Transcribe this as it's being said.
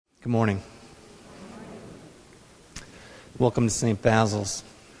Good morning. Welcome to St. Basil's.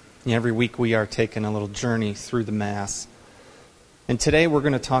 Every week we are taking a little journey through the Mass. And today we're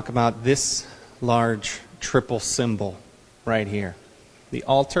going to talk about this large triple symbol right here. The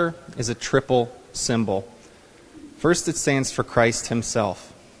altar is a triple symbol. First, it stands for Christ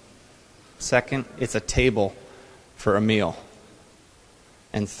himself. Second, it's a table for a meal.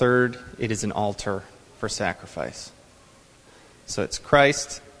 And third, it is an altar for sacrifice. So it's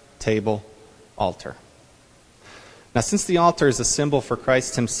Christ, table, altar. Now, since the altar is a symbol for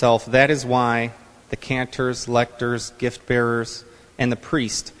Christ himself, that is why the cantors, lectors, gift bearers, and the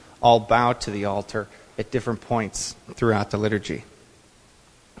priest all bow to the altar at different points throughout the liturgy.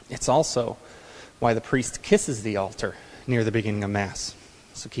 It's also why the priest kisses the altar near the beginning of Mass.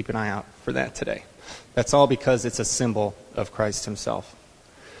 So keep an eye out for that today. That's all because it's a symbol of Christ himself.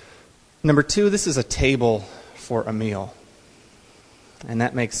 Number two, this is a table for a meal. And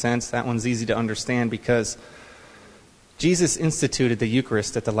that makes sense. That one's easy to understand because Jesus instituted the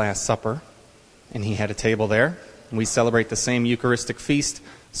Eucharist at the Last Supper, and he had a table there. We celebrate the same Eucharistic feast,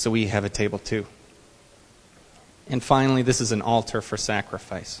 so we have a table too. And finally, this is an altar for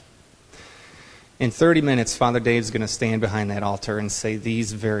sacrifice. In 30 minutes, Father Dave's going to stand behind that altar and say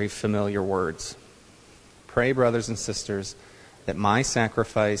these very familiar words. Pray, brothers and sisters, that my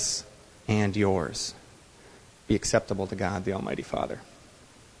sacrifice and yours be acceptable to God, the Almighty Father.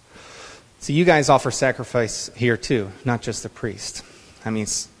 So you guys offer sacrifice here too, not just the priest. I mean,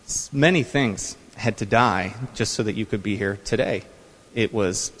 many things had to die just so that you could be here today. It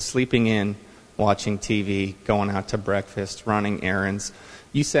was sleeping in, watching TV, going out to breakfast, running errands.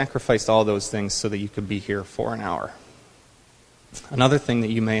 You sacrificed all those things so that you could be here for an hour. Another thing that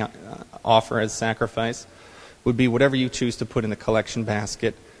you may offer as sacrifice would be whatever you choose to put in the collection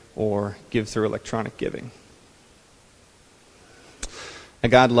basket or give through electronic giving. Now,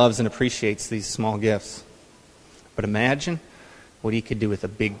 God loves and appreciates these small gifts. But imagine what he could do with a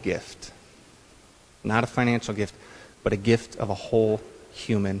big gift. Not a financial gift, but a gift of a whole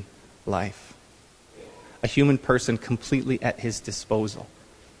human life. A human person completely at his disposal.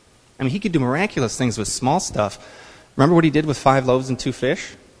 I mean, he could do miraculous things with small stuff. Remember what he did with 5 loaves and 2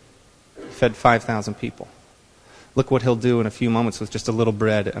 fish? He fed 5,000 people. Look what he'll do in a few moments with just a little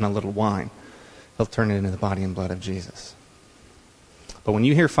bread and a little wine. He'll turn it into the body and blood of Jesus. But when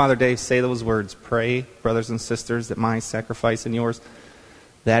you hear Father Dave say those words, pray, brothers and sisters, that my sacrifice and yours,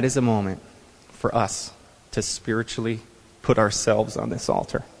 that is a moment for us to spiritually put ourselves on this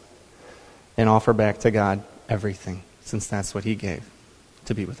altar and offer back to God everything, since that's what he gave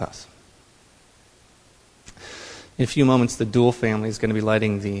to be with us. In a few moments, the Dual family is going to be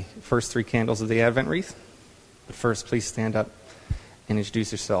lighting the first 3 candles of the Advent wreath. But first, please stand up and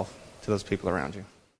introduce yourself to those people around you.